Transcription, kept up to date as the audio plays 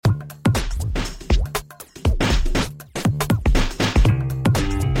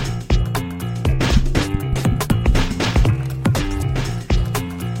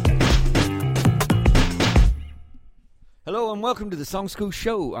welcome to the Songschool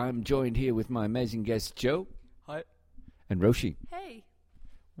Show. I'm joined here with my amazing guest, Joe. Hi. And Roshi. Hey.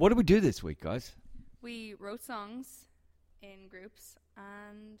 What did we do this week, guys? We wrote songs in groups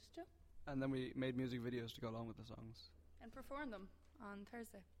and Joe. And then we made music videos to go along with the songs. And performed them on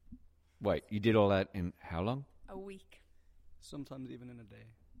Thursday. Wait, you did all that in how long? A week. Sometimes even in a day.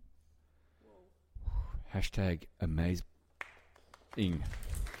 Hashtag amazing.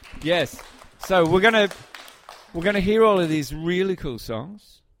 Yes. So we're gonna hear all of these really cool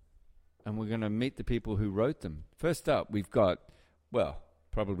songs, and we're gonna meet the people who wrote them. First up, we've got, well,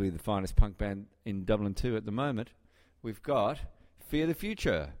 probably the finest punk band in Dublin 2 at the moment. We've got Fear the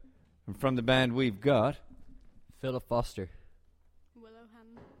Future, and from the band we've got Philip Foster. Willow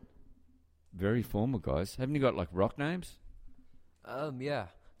Hannon. Very formal guys. Haven't you got like rock names? Yeah.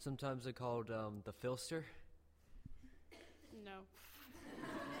 Sometimes they're called the Filster. No.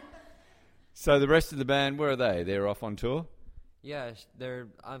 So the rest of the band, where are they? They're off on tour? Yeah,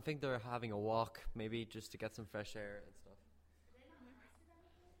 I think they're having a walk, maybe just to get some fresh air and stuff.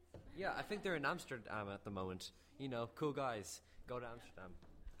 Yeah, I think they're in Amsterdam at the moment. You know, cool guys. Go to Amsterdam.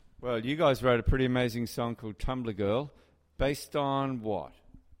 Well, you guys wrote a pretty amazing song called Tumblr Girl, based on what?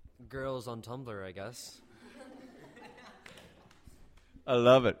 Girls on Tumblr, I guess. I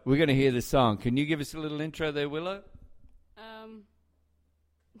love it. We're going to hear the song. Can you give us a little intro there, Willow?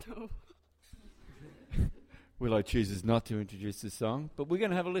 No. Willow chooses not to introduce the song, but we're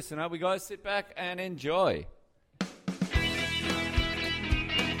going to have a listen, aren't we, guys? Sit back and enjoy.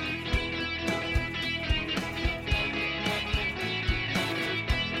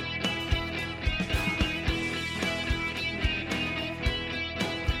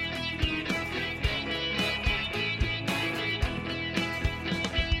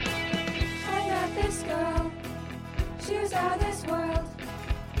 Out this world,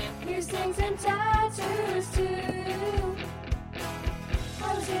 piercings and tattoos too.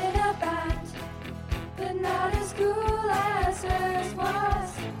 I was in a band, but not as cool as hers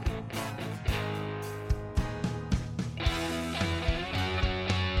was.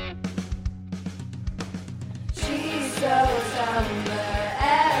 She's so somber,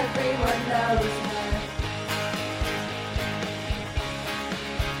 everyone knows her.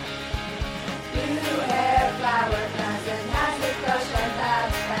 Blue hair, flower crowns, and has a crush on that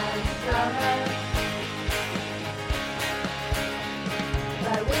band from her.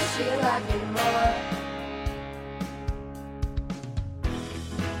 But I wish she liked me more.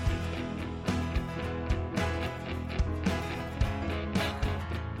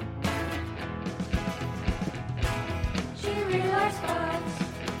 She realized spots,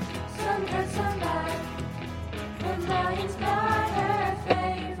 some good, some bad. But lying's not her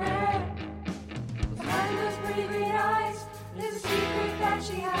favorite. Behind those pretty green eyes, there's a secret that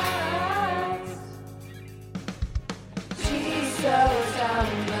she hides. She's so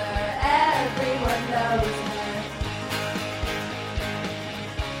somber, everyone knows her.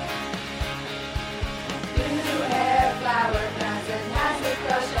 Blue hair, flower crowns, and has a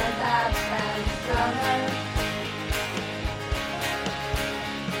crush on that band from her.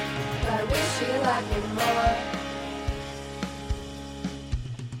 But I wish she liked me more.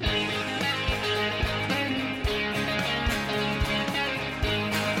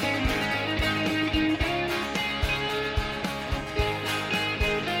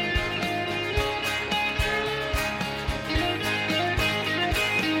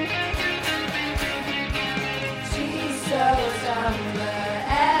 She's so somber,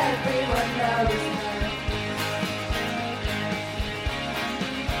 everyone knows her.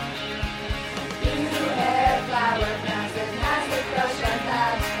 Blue hair, flower crowns, and has a crush on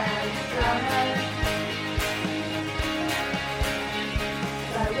that band from her.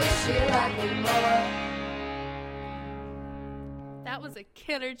 But I wish she liked me more. That was a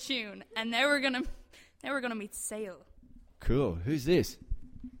killer tune. And now we're gonna meet Sale. Cool. Who's this?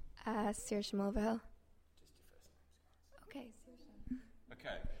 Saoirse Mulvihill. Okay,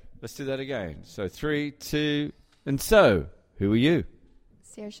 Okay. Let's do that again. So 3, 2, and so, who are you?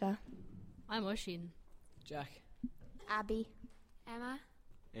 Saoirse. I'm Oisín. Jack. Abby. Emma.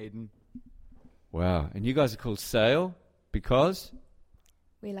 Aiden. Wow. And you guys are called Sail because?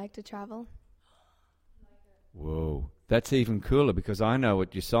 We like to travel. Whoa. That's even cooler because I know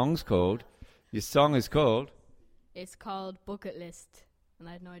what your song's called. Your song is called? It's called Bucket List, and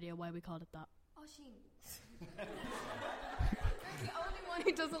I had no idea why we called it that. Oisín. The only one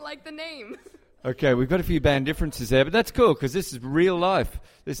who doesn't like the name. Okay, we've got a few band differences there, but that's cool because this is real life.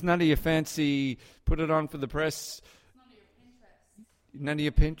 There's none of your fancy put it on for the press. None of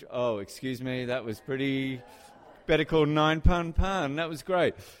your Pinterest. Oh, excuse me, that was pretty Better call 9 Pun Pun. That was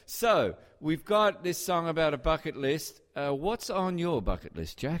great. So, we've got this song about a bucket list. What's on your bucket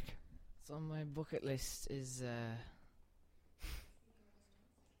list, Jack? So my bucket list is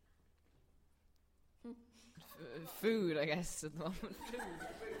food, I guess, at the moment.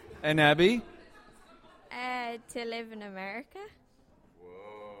 And Abby? To live in America.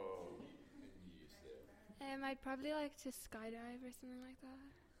 I'd probably like to skydive or something like that.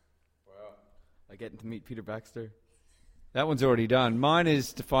 I get to meet Peter Baxter. That one's already done. Mine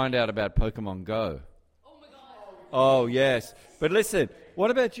is to find out about Pokemon Go. Oh, my God. Oh, yes. But listen,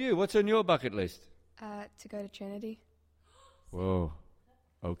 what about you? What's on your bucket list? To go to Trinity. Whoa.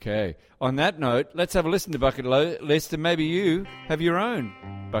 Okay. On that note, let's have a listen to Bucket List, and maybe you have your own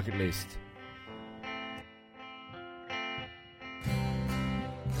bucket list.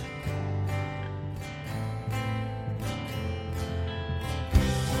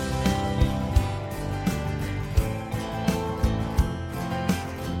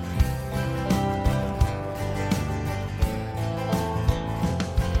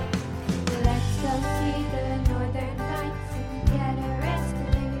 Let's go see the northern lights and get arrested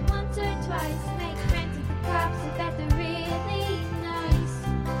maybe once or twice. Make friends with the cops, I bet they're really nice.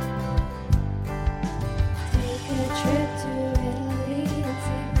 Take a trip to Italy and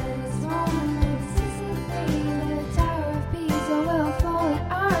see Venice, Rome, maybe Sicily. The Tower of Pisa will fall at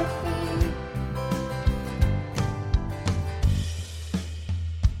our feet.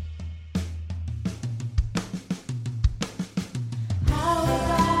 How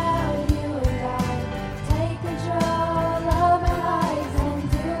about you and I take control of our lives and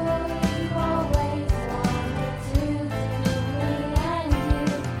do what we've always wanted to do, me and you.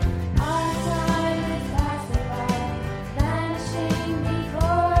 Our time is passing by, vanishing before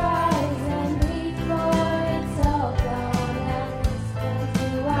our eyes, and before it's all gone, and listen to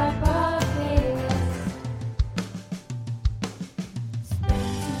our bucket list.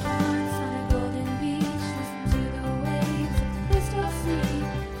 Spend 2 months on a golden beach, listen to the waves of the crystal sea.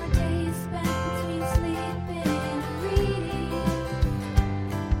 Our days spent between sleeping and reading.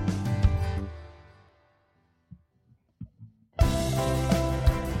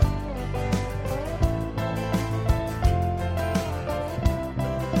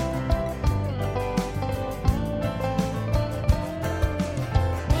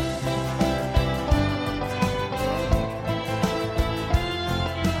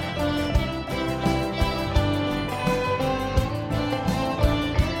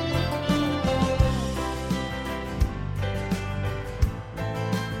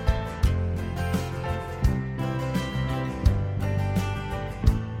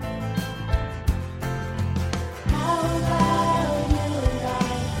 How about you and I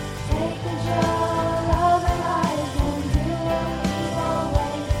take control of our lives and do what we've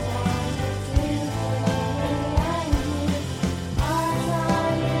always wanted to do, me and you. Our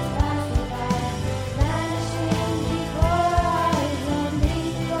time is passing by, vanishing before our eyes, and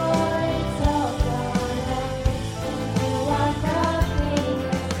before it's all gone, and listen to our bucket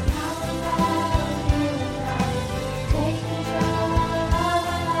list. How about you and I take control of our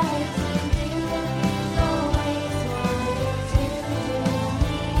lives and do what we've always wanted to do, me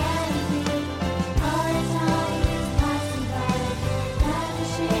and you. Our time is passing by,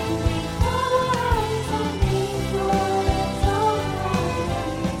 vanishing before our eyes, and before it's all gone,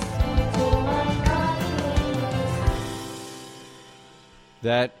 and listen to our bucket list.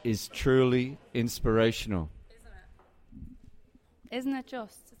 That is truly inspirational. Isn't it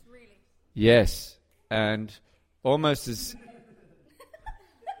just? It's really. Yes. And almost as...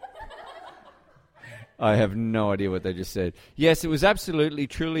 I have no idea what they just said. Yes, it was absolutely,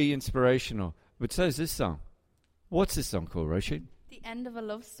 truly inspirational. But so is this song. What's this song called, Roisin? The end of a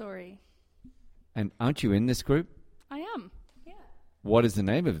love story. And aren't you in this group? I am. Yeah. What is the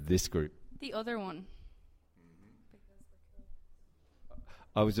name of this group? The other one.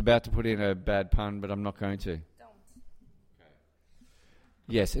 I was about to put in a bad pun, but I'm not going to. Don't.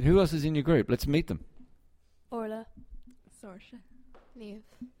 Yes, and who else is in your group? Let's meet them. Orla. Sorsha. Neve.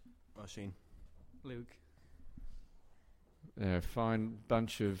 Roisin. Luke. They're a fine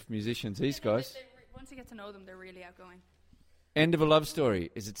bunch of musicians, these guys. Once you get to know them, they're really outgoing. End of a love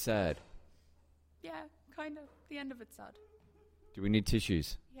story. Is it sad? Yeah, kind of. The end of it's sad. Do we need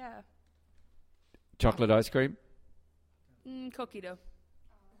tissues? Yeah. Chocolate ice cream? Cookie dough.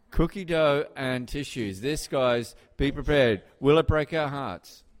 Cookie dough and tissues. This, guys, be prepared. Will it break our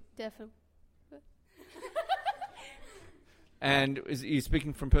hearts? Definitely. And are you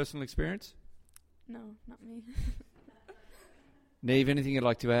speaking from personal experience? No, not me. Neve, anything you'd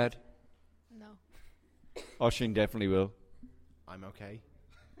like to add? No. Oshin definitely will. I'm okay.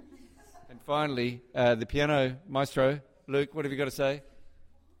 And finally, the piano maestro, Luke, what have you got to say?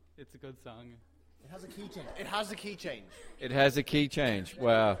 It's a good song. It has a key change. It has a key change. It has a key change.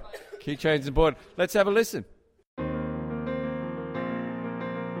 Wow. Key change is important. Let's have a listen.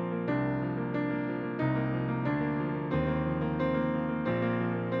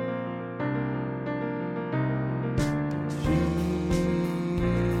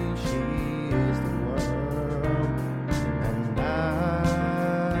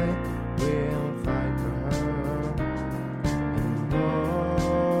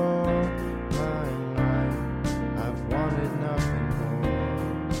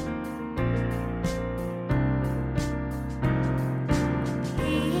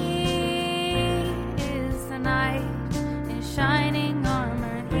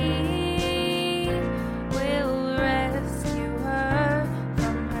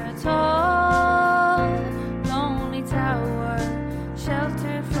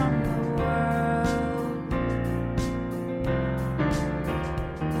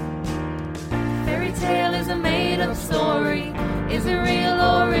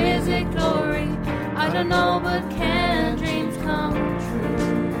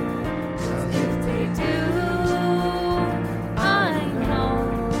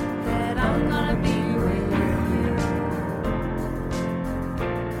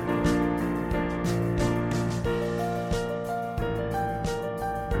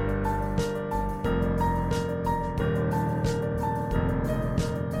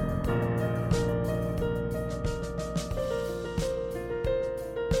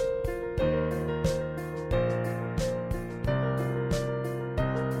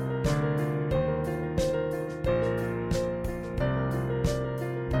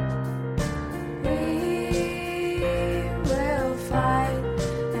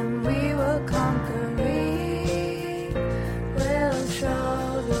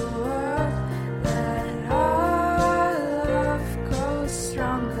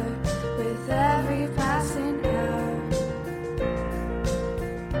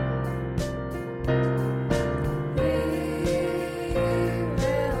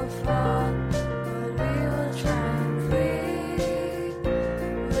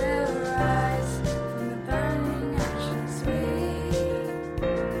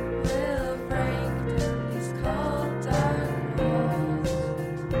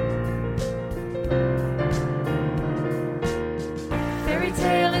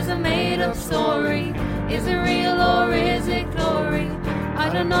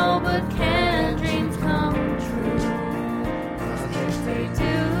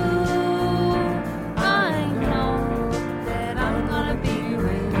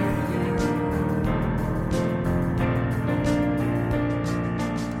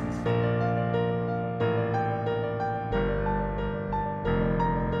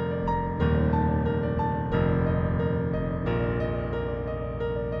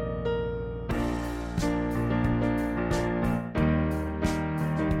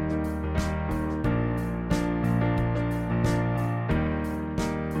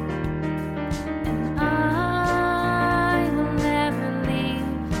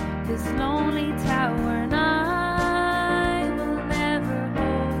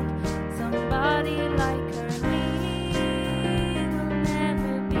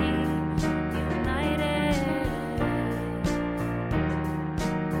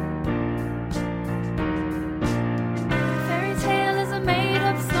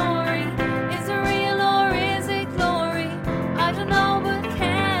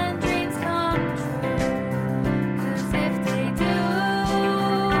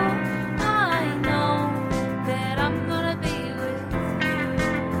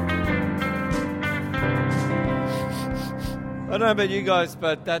 I don't know about you guys,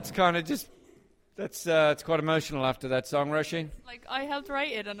 but that's kind of just, it's quite emotional after that song, Roisin. Like, I helped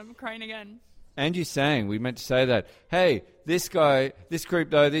write it and I'm crying again. And you sang, we meant to say that. Hey, this group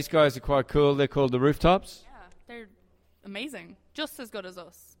though, these guys are quite cool. They're called the Rooftops. Yeah, they're amazing. Just as good as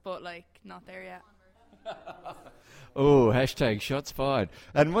us, but like, not there yet. Oh, hashtag shots fired.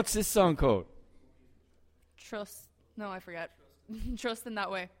 And what's this song called? I forget. Trust in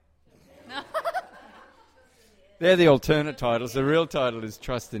that way. They're the alternate titles. The real title is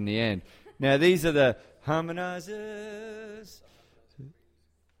Trust in the End. Now, these are the harmonizers.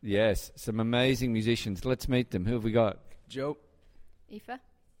 Yes, some amazing musicians. Let's meet them. Who have we got? Joe. Aoife.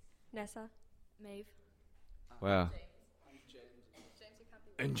 Nessa. Maeve. Wow.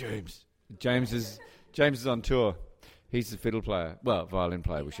 And James. James is on tour. He's the fiddle player. Well, violin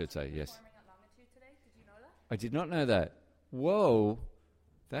player, we should say, yes. I did not know that. Whoa.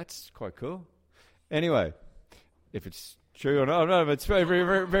 That's quite cool. Anyway, if it's True or not? No, but it's very, very,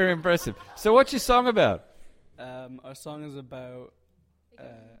 very, very impressive. So what's your song about? Our song is about. It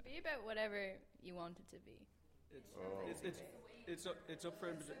can be about whatever you want it to be. It's up for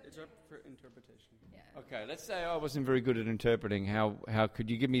interpretation. Yeah. Okay, let's say I wasn't very good at interpreting. How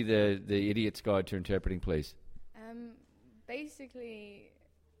could you give me the idiot's guide to interpreting, please? Basically,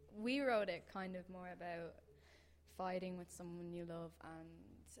 we wrote it kind of more about fighting with someone you love and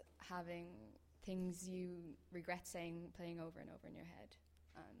having things you regret saying playing over and over in your head,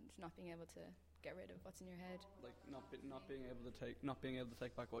 and not being able to get rid of what's in your head. Like not being able to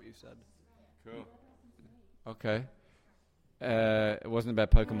take back what you said. Cool. Okay. It wasn't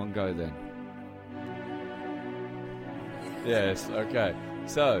about Pokemon Go then. Yes. Okay.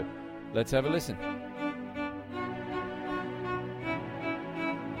 So, let's have a listen.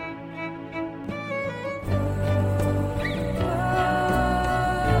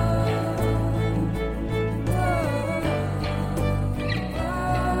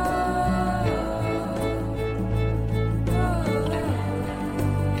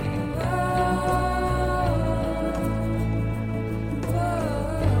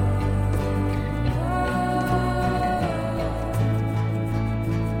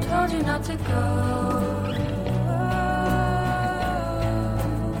 Told you not to go.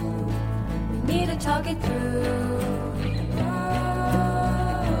 We need to talk it through.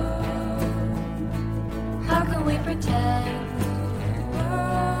 How can we pretend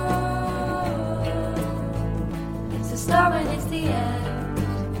it's the start and it's the end?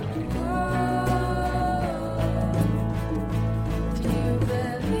 Do you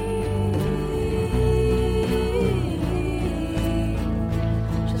believe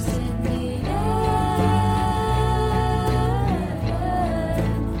just in the end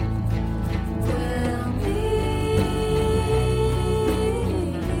we'll meet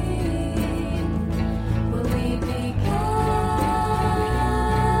where we began?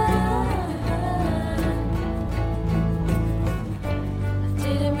 I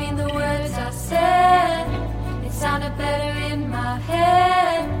didn't mean the words I said. It sounded better in my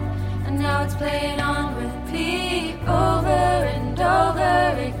head, and now it's playing on repeat over and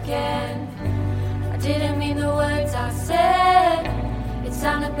over again. I didn't mean the words I said. It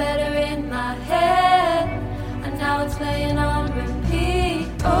sounded better in my head, and now it's playing on repeat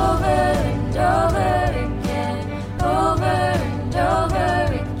over and over again, over and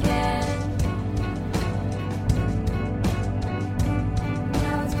over again.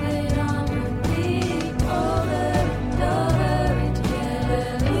 Now it's playing on repeat over and over again.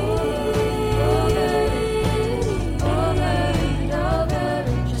 Over and over,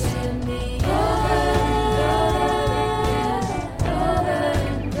 just in the end. Over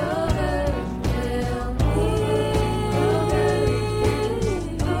and over, we'll meet.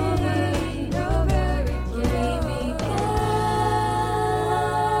 Over and over, where we began.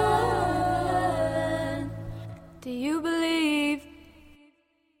 Do you believe?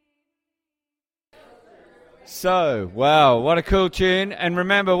 So, wow, what a cool tune. And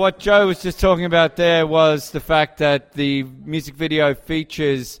remember, what Joe was just talking about there was the fact that the music video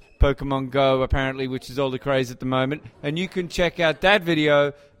features Pokemon Go, apparently, which is all the craze at the moment. And you can check out that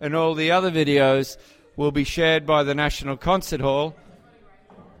video, and all the other videos will be shared by the National Concert Hall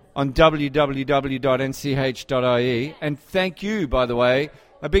on www.nch.ie. And thank you, by the way.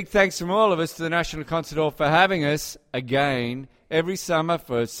 A big thanks from all of us to the National Concert Hall for having us again every summer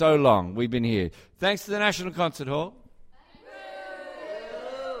for so long. We've been here. Thanks to the National Concert Hall.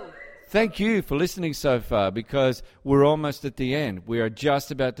 Thank you for listening so far, because we're almost at the end. We are just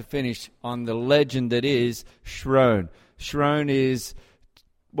about to finish on the legend that is Shrone. Shrone is,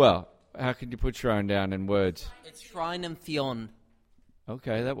 well, how could you put Shrone down in words? It's Shrine and Fionn.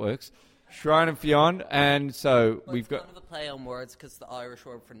 Okay, that works. Shrine and Fionn, and so Well, we've it's got... kind of a play on words because the Irish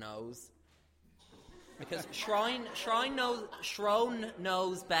word for nose. Because Shrone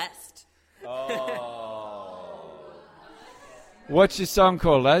knows best. What's your song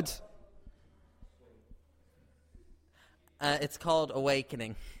called, lads? It's called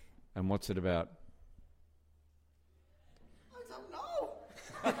Awakening. And what's it about? I don't know.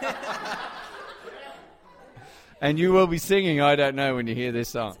 And you will be singing I Don't Know when you hear this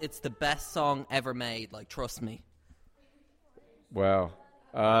song. It's the best song ever made. Like, trust me. Wow.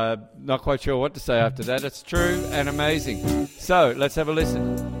 Not quite sure what to say after that. It's true and amazing. So, let's have a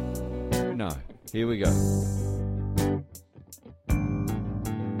listen. No. Here we go.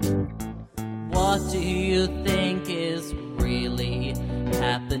 What do you think is really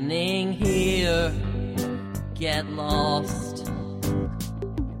happening here? Get lost.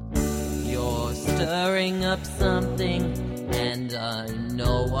 You're stirring up something, and I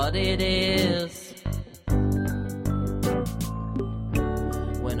know what it is.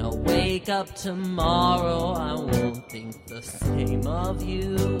 wake up tomorrow, I won't think the same of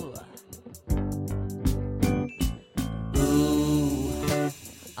you. Ooh,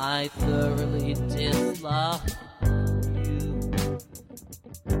 I thoroughly dislike you.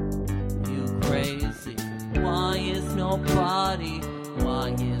 You crazy. Why is nobody? Why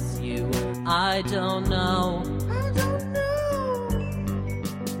is you? I don't know.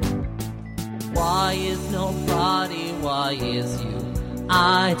 Why is nobody? Why is you?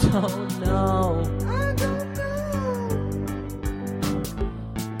 I don't know.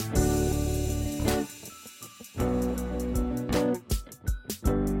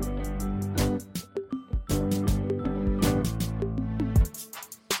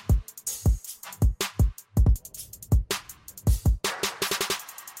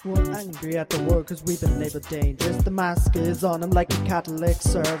 We're angry at the world cause we've been labeled dangerous. The mask is on, I'm like a Catholic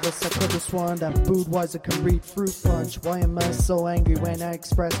service. I could have sworn that Budweiser can read fruit punch. Why am I so angry when I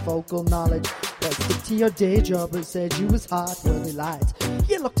express vocal knowledge? Well, stick to your day job who said you was hot, well they lied.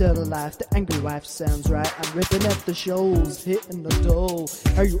 You looked at her laugh, the angry wife sounds right. I'm ripping at the shows, hitting the dough.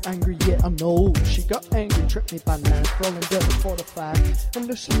 Are you angry yet? I'm no. She got angry, tripped me by night, rolling down the 45. I'm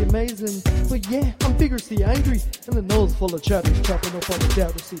literally amazing, but yeah, I'm vigorously angry. And the nose full of chatters, chopping up on the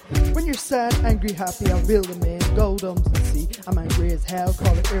doubter seat. When you're sad, angry, happy, I reel them in, go dums and see. I'm angry as hell,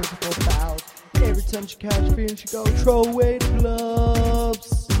 call it irritable bowels. Every time she catch feeling, she go, throw away the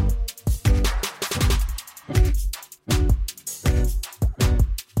gloves.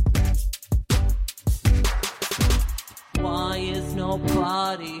 Why is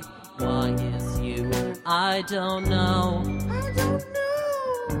nobody? Why is you? I don't know.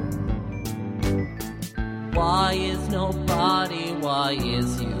 Why is nobody? Why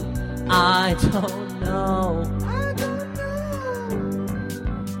is you? I don't know.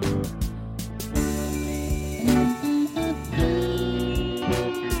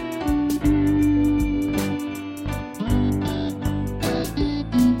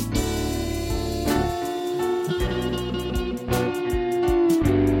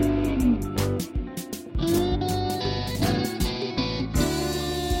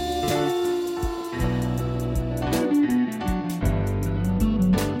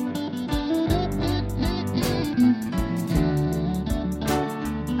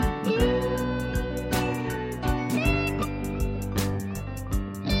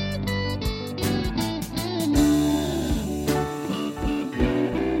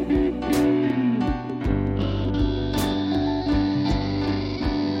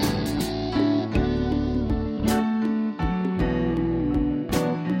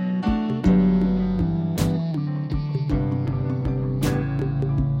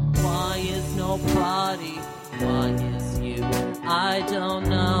 Nobody, why is you? I don't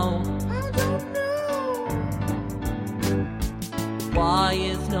know. Why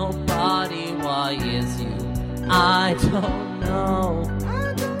is nobody? Why is you? I don't know.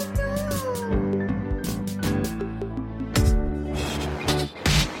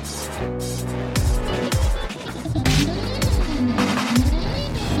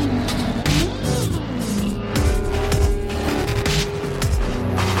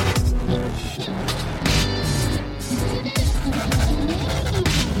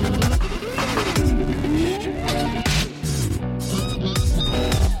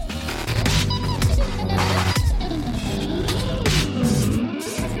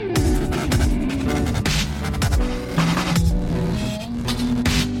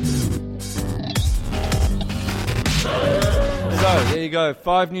 There you go.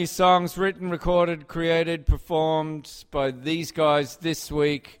 5 new songs written, recorded, created, performed by these guys this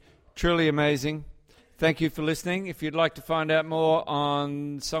week. Truly amazing. Thank you for listening. If you'd like to find out more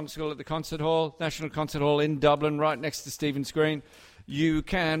on Songschool at the Concert Hall, National Concert Hall in Dublin, right next to Stephen's Green, you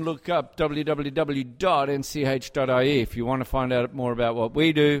can look up www.nch.ie. If you want to find out more about what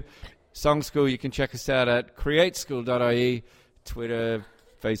we do, Songschool, you can check us out at createschool.ie, Twitter,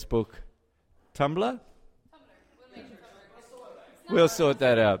 Facebook, Tumblr. We'll sort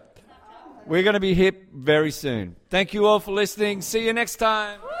that out. We're going to be hip very soon. Thank you all for listening. See you next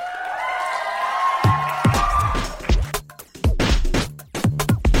time.